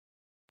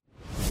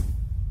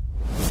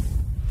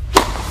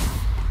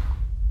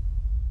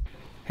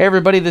Hey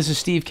everybody, this is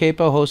Steve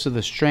Capo, host of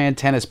the Strand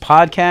Tennis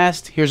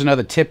Podcast. Here's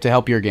another tip to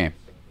help your game.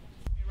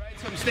 Right,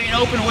 so I'm staying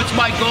open. What's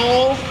my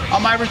goal on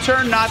my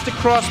return? Not to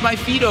cross my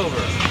feet over,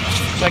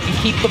 so I can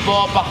keep the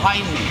ball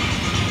behind me.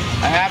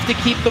 I have to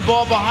keep the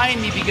ball behind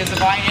me because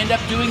if I end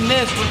up doing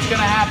this, what's going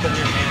to happen?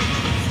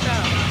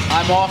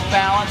 I'm off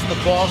balance and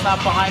the ball's not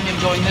behind me.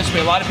 I'm going this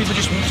way. A lot of people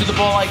just move to the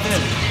ball like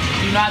this.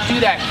 Do not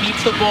do that. Keep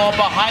the ball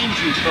behind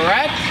you,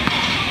 correct?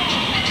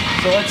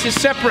 So let's just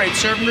separate,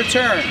 serve and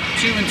return.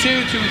 2 and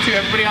 2, 2 and 2.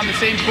 Everybody on the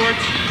same court.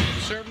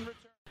 Serve and return.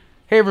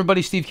 Hey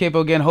everybody, Steve Capo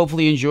again.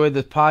 Hopefully you enjoyed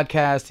the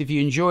podcast. If you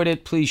enjoyed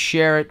it, please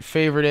share it,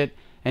 favorite it,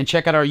 and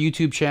check out our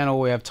YouTube channel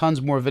where we have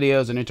tons more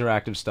videos and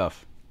interactive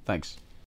stuff. Thanks.